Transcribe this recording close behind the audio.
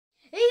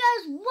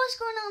what's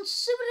going on?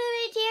 Super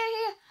Debate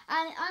here,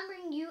 and I'm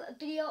bringing you a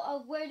video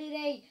of where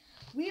today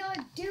we are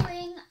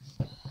doing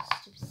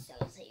stupid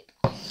sellotape.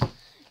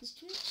 It's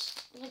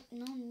just like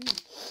non me.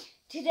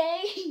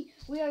 Today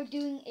we are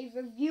doing a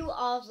review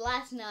of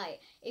last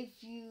night. If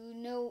you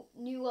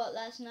knew what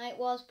last night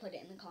was, put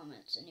it in the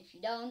comments, and if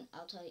you don't,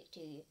 I'll tell it to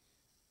you.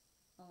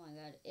 Oh my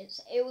god,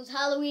 it was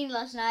Halloween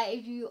last night.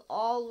 If you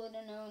all would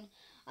have known,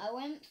 I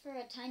went for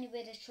a tiny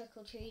bit of trick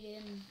or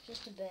treating,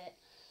 just a bit.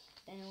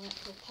 Then I went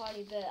to a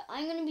party, but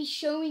I'm going to be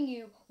showing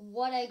you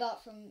what I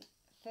got from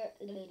trick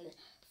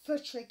or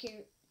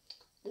treating.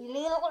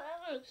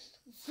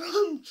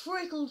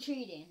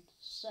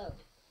 So,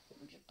 let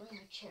me just bring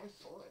my chair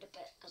forward a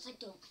bit, because I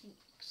don't think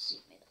you can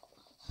see me that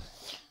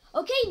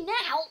well. Okay,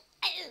 now,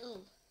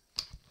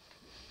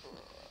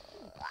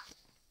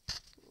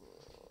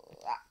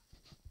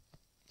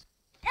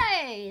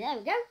 hey, there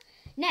we go.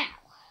 Now,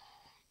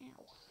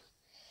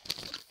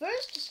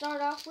 first to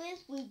start off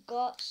with, we've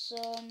got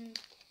some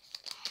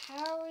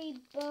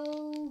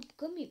Haribo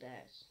gummy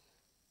bears.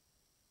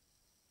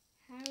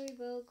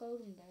 Haribo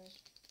golden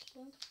bears.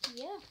 So,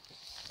 yeah.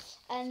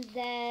 And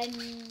then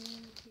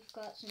we've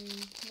got some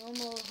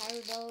normal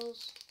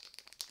Haribos.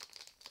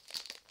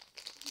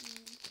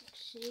 Let's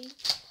see.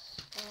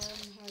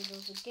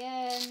 Haribos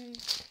again.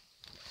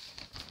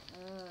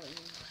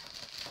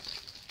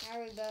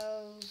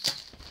 Haribos.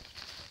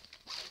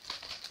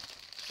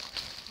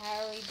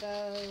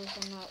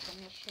 I'm not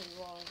going to show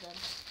you all of them.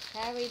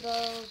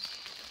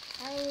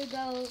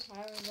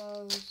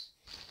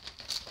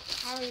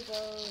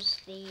 Haribos,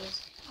 these.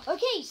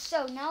 Okay,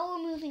 so now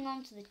we're moving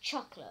on to the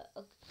chocolate.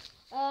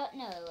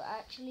 No,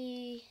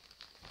 actually,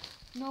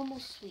 normal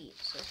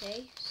sweets,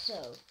 okay?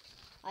 So,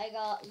 I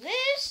got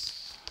this.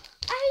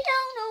 I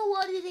don't know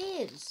what it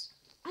is.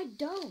 I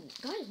don't.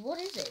 Guys, what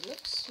is it? It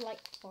looks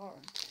like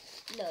foreign.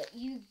 Look,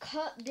 you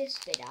cut this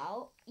bit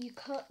out. You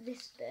cut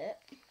this bit.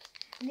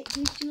 And it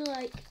gives you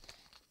like,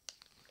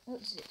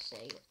 what does it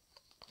say?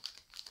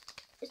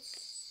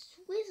 It's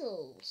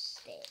swizzle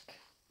stick.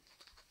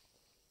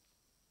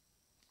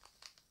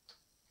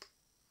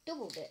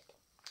 Double dip.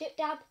 Dip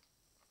dab.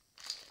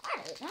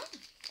 I don't know.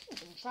 I'm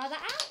going to try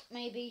that out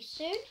maybe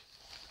soon.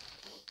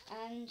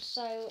 And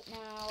so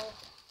now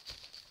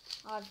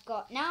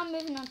I'm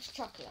moving on to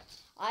chocolate.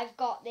 I've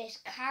got this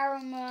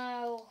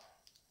caramel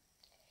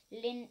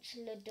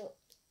Lindor,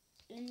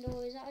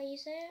 is that how you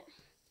say it?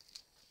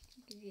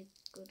 I'll give you a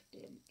good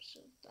glimpse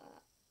of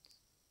that.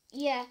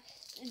 Yeah,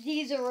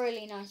 these are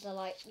really nice. They're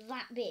like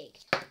that big.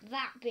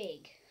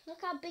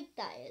 Look how big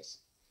that is.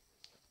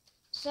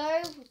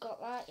 So we've got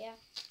that, yeah,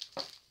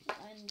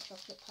 in the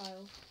chocolate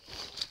pile.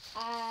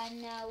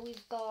 And now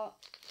we've got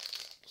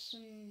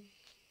some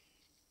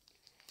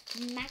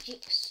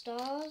magic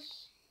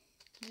stars,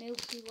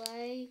 Milky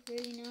Way,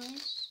 really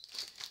nice.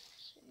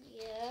 So,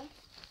 yeah.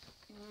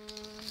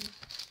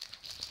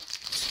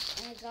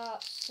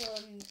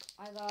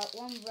 I got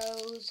one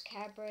rose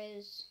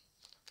Cadbury's,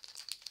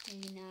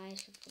 really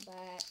nice off the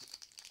back,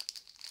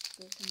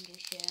 good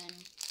condition,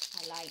 I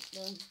like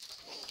them.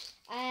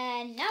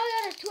 And now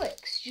I got a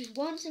Twix, just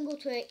one single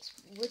Twix,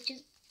 which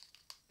is,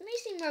 may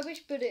seem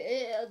rubbish, but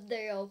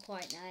they're all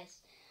quite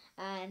nice,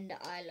 and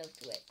I love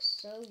Twix,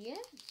 so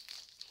yeah.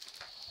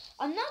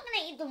 I'm not going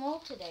to eat them all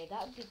today,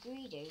 that would be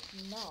greedy,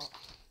 not.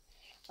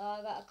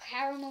 I got a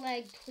caramel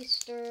egg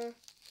twister.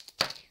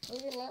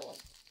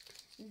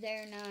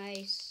 They're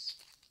nice.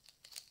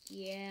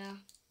 Yeah,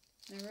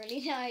 they're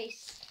really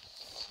nice.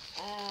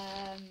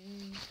 I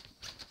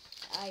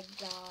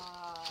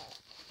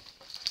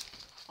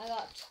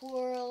got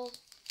Twirl.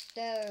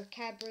 They're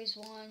Cadbury's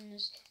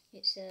ones.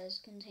 It says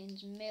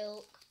contains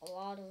milk. A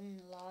lot of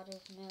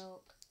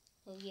milk.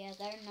 So yeah,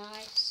 they're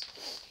nice.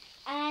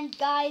 And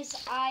guys,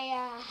 I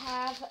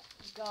have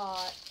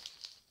got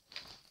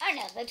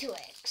another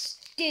Twix.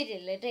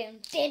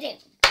 Diddle-a-dum.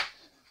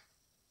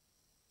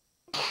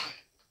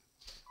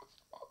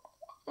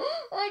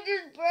 I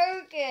just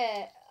broke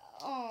it.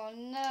 Oh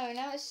no,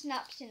 now it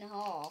snaps in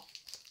half.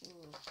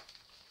 Ooh.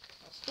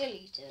 I'll still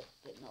eat it,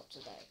 but not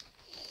today.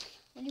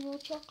 Any more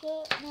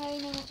chocolate? No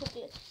more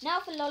chocolate. Now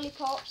for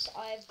lollipops,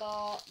 I've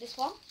got this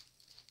one.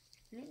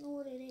 I don't know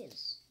what it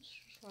is. It's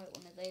just like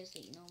one of those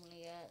that you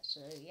normally get,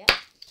 so yeah.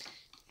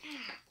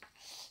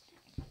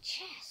 My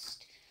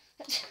chest.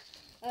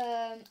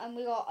 And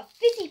we got a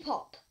fizzy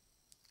pop.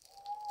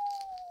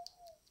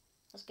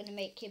 That's going to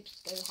make kids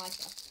go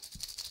hyper.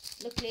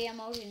 Luckily, I'm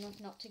old enough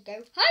not to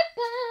go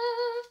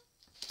hyper.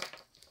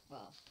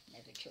 Well,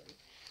 never true.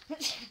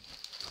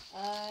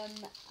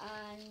 And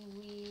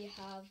we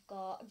have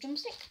got a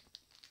drumstick.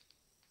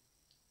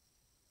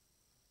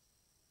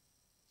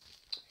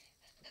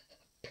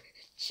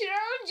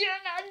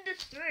 Children under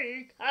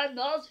 3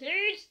 cannot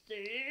eat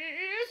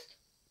this.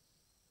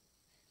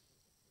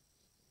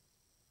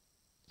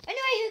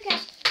 Anyway, who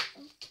cares?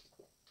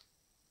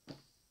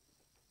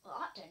 Well,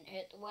 that didn't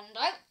hit the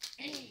window.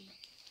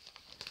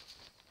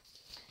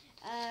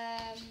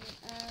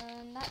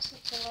 And that's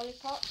it for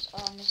lollipops.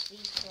 Oh, I missed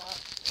these two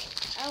out.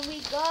 And we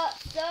got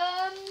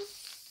some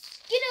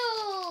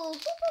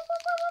Skittles.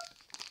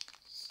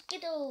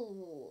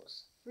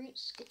 Skittles. Fruit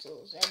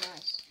Skittles, they're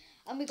nice.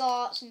 And we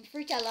got some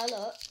Fruitella,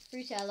 look,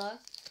 Fruitella.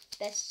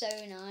 They're so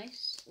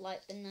nice,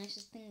 like the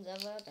nicest things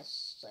ever. They're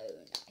so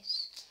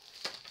nice.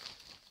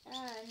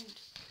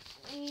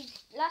 And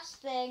last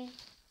thing,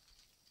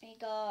 we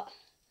got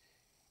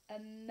a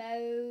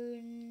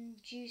Moan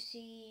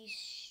Juicy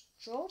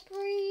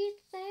Strawberry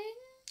thing.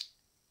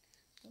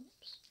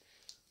 Oops.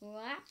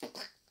 Right.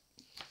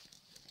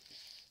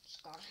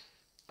 Just gotta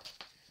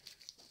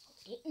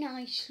hold it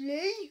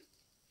nicely.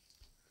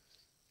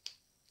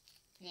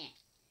 Yeah,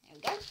 there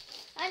we go.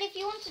 And if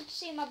you wanted to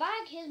see my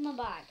bag, here's my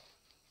bag.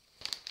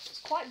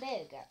 It's quite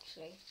big,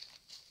 actually.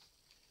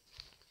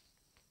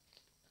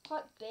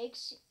 Quite big.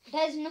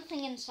 There's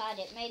nothing inside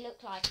it. It may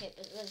look like it,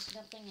 but there's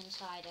nothing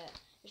inside it.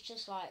 It's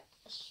just like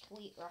a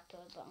sweet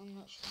wrapper, but I'm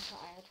not sure if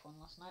I had one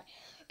last night.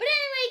 But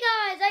anyway,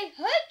 guys, I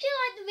hope you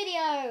liked the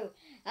video.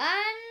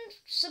 And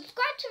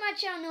subscribe to my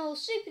channel,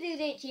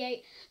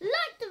 SuperDude88.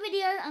 Like the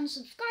video and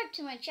subscribe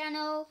to my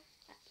channel.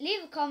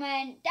 Leave a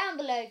comment down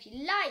below if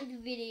you like the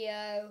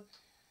video.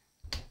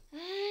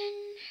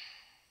 And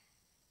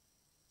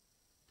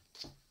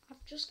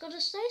I've just got to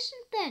say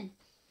something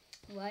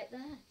right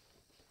there.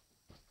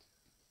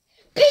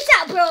 Peace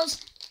out,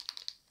 bros!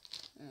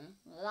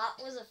 Well,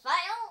 that was a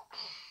fail.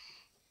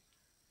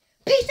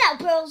 Peace out,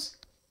 bros!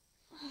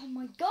 Oh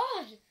my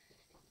god!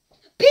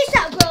 Peace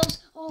out,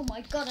 bros! Oh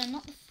my god, I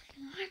knocked the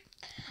freaking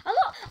I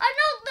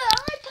knocked the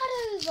iPad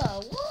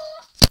over! What?